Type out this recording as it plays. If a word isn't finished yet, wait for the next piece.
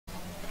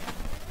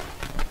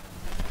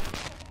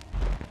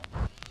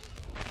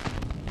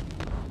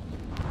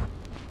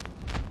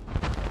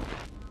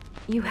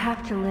You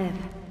have to live.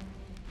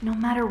 No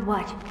matter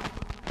what.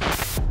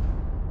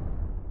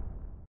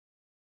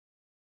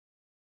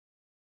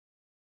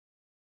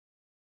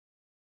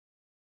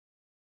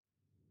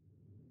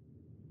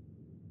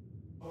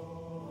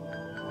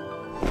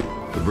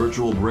 The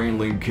virtual brain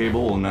link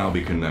cable will now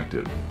be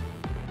connected.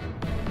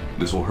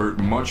 This will hurt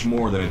much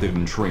more than it did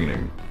in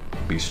training.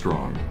 Be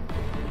strong.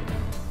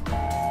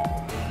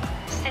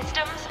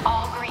 Systems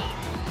all green.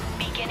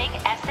 Beginning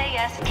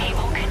SAS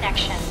cable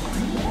connection.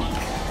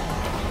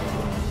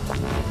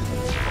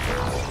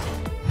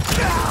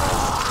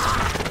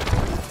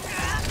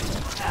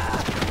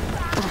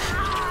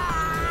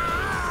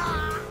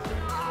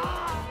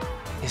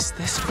 Is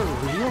this for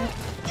real?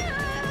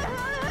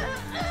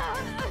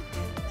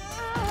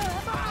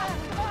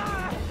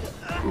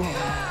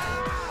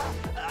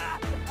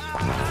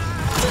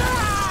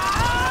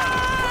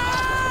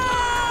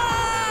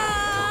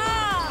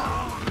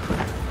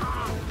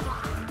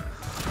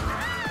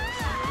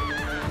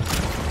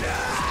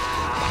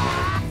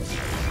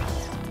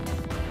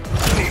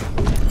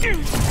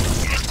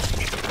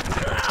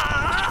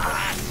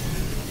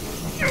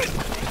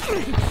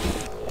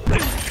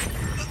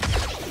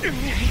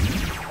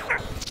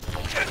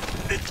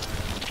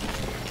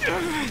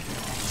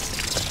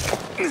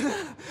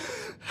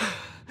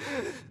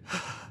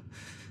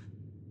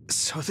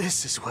 So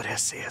this is what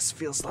SAS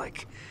feels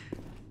like.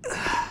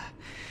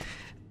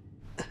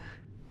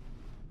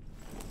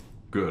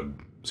 Good.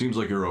 Seems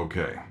like you're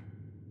okay.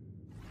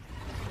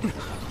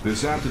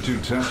 This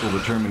aptitude test will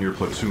determine your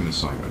platoon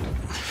assignment.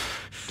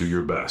 Do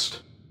your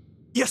best.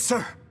 Yes,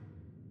 sir.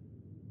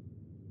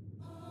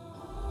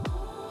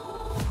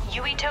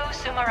 Yuito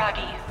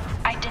Sumeragi.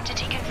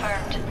 Identity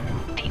confirmed.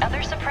 The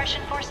other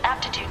suppression force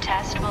aptitude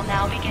test will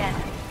now begin.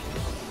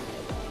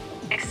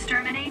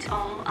 Exterminate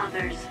all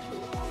others.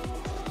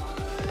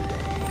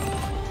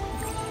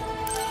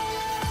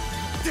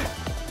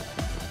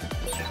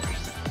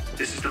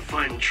 This is the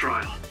final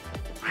trial.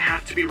 I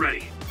have to be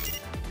ready.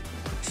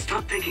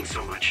 Stop thinking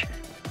so much.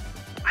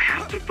 I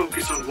have to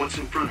focus on what's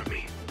in front of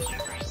me.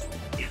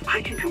 If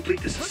I can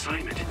complete this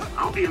assignment,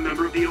 I'll be a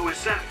member of the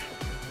OSF.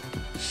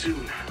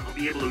 Soon, I'll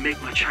be able to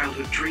make my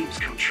childhood dreams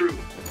come true.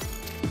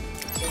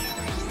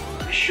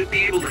 I should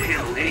be able to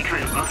handle any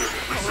kind of other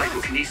with my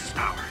psychokinesis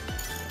power.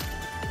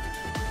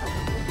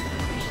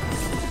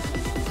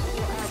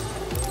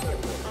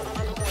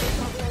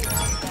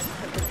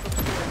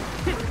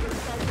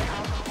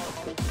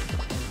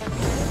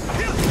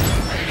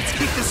 Let's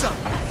keep this up.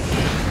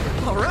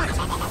 All right.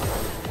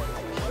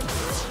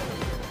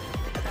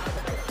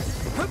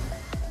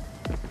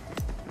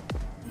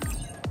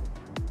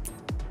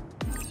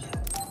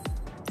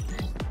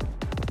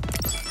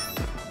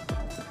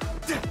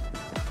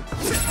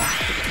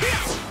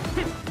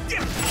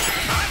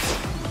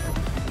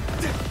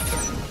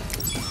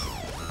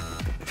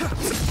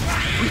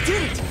 We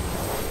did it!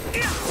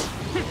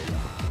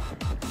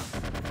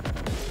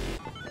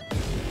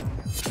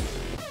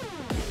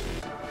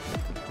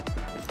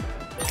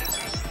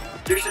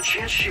 There's a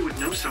chance she would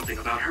know something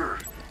about her.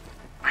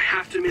 I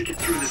have to make it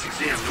through this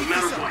exam no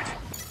matter what.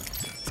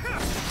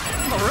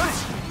 All right.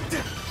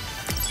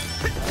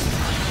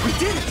 We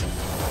did it!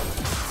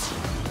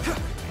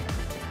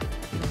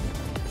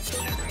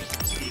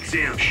 The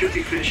exam should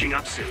be finishing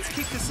up soon.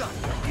 Keep this up.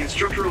 The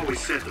instructor always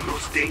said the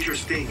most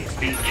dangerous thing is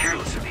being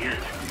careless at the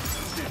end.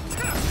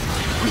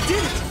 We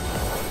did it!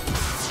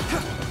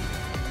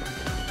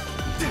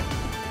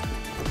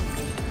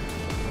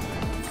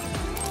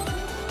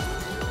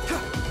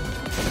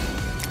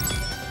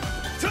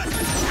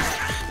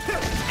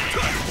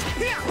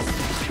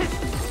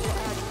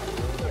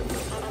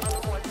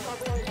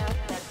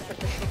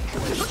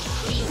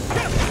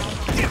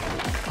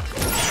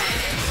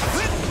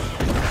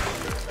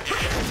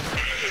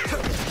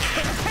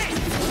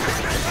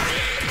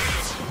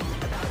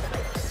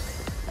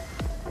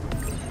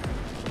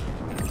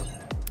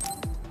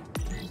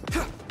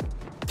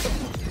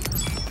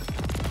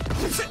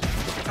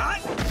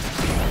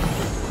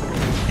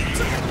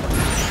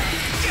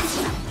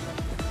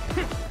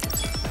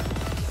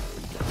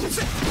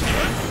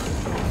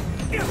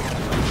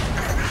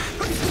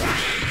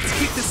 Let's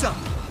keep this up.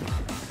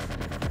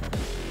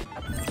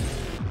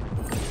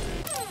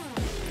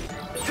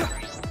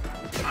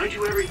 I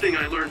do everything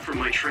I learned from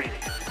my training.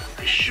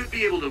 I should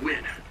be able to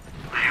win.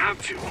 I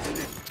have to.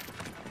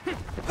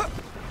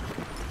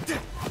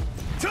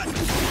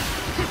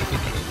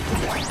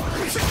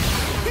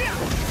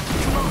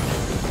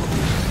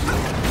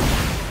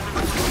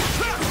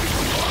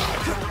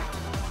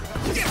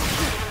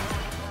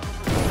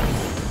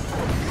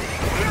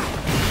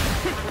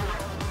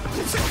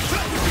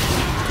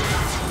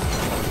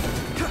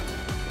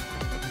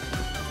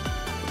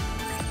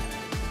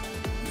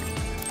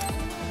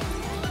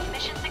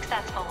 Mission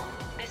successful.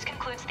 This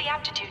concludes the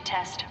aptitude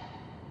test.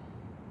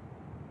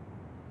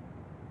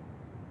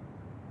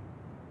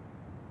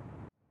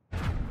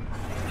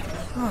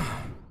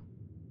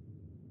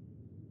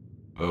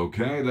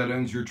 Okay, that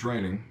ends your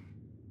training.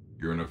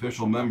 You're an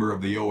official member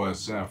of the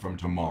OSF from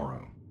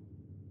tomorrow.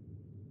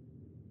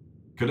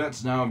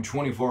 Cadets now have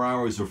 24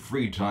 hours of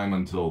free time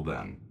until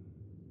then.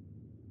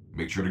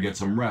 Make sure to get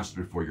some rest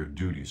before your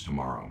duties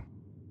tomorrow.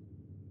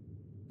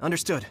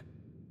 Understood.